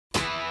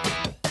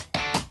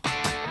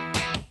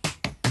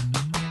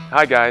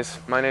Hi guys,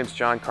 my name's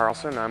John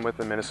Carlson. I'm with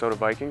the Minnesota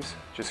Vikings.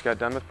 Just got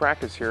done with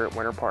practice here at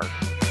Winter Park.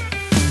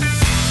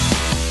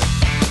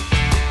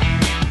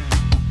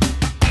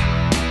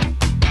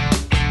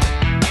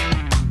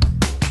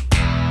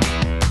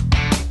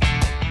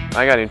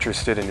 I got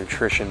interested in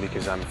nutrition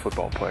because I'm a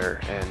football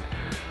player,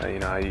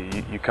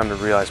 and you come to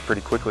realize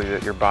pretty quickly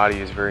that your body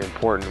is very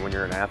important when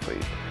you're an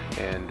athlete.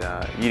 And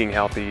eating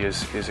healthy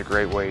is a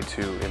great way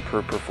to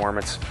improve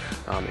performance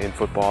in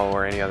football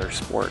or any other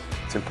sport.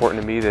 It's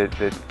important to me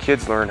that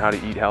kids learn how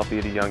to eat healthy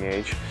at a young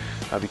age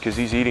because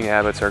these eating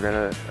habits are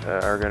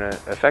gonna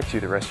affect you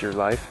the rest of your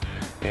life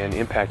and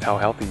impact how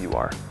healthy you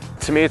are.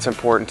 To me, it's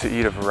important to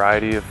eat a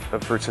variety of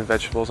fruits and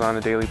vegetables on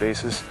a daily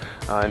basis.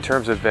 In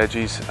terms of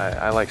veggies,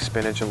 I like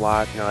spinach a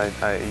lot.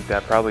 I eat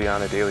that probably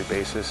on a daily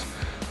basis.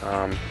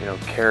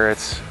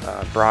 Carrots,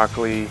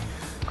 broccoli,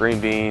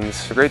 green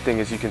beans. The great thing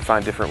is you can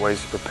find different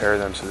ways to prepare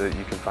them so that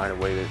you can find a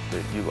way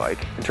that you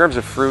like. In terms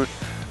of fruit,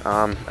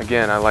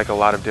 again, I like a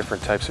lot of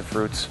different types of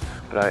fruits,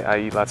 but I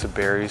eat lots of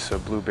berries, so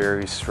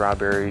blueberries,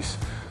 strawberries.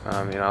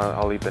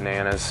 I'll eat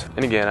bananas.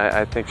 And again,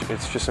 I think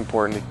it's just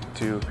important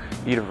to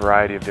eat a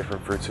variety of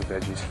different fruits and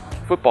veggies.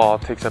 Football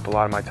takes up a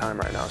lot of my time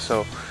right now,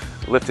 so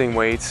lifting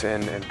weights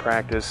and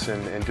practice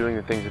and doing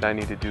the things that I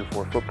need to do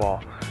for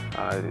football,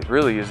 it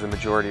really is the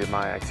majority of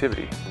my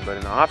activity. But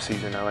in the off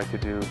season, I like to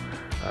do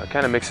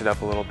kind of mix it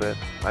up a little bit.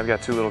 I've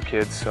got 2 little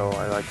kids, so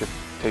I like to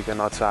take them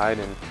outside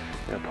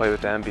and play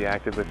with them, be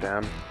active with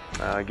them,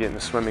 get in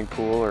the swimming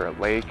pool or a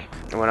lake.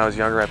 And when I was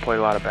younger, I played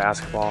a lot of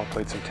basketball,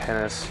 played some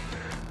tennis.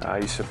 I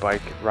used to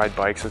ride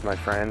bikes with my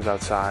friends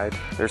outside.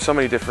 There's so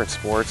many different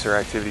sports or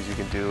activities you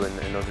can do,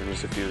 and those are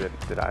just a few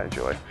that I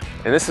enjoy.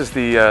 And this is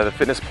the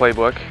fitness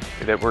playbook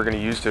that we're going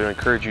to use to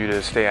encourage you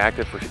to stay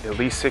active for at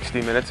least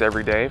 60 minutes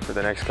every day for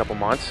the next couple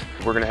months.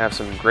 We're going to have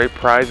some great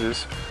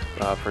prizes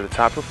for the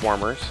top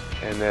performers,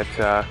 and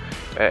that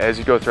as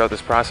you go throughout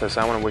this process,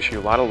 I want to wish you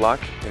a lot of luck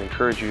and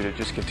encourage you to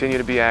just continue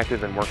to be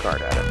active and work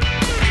hard at it.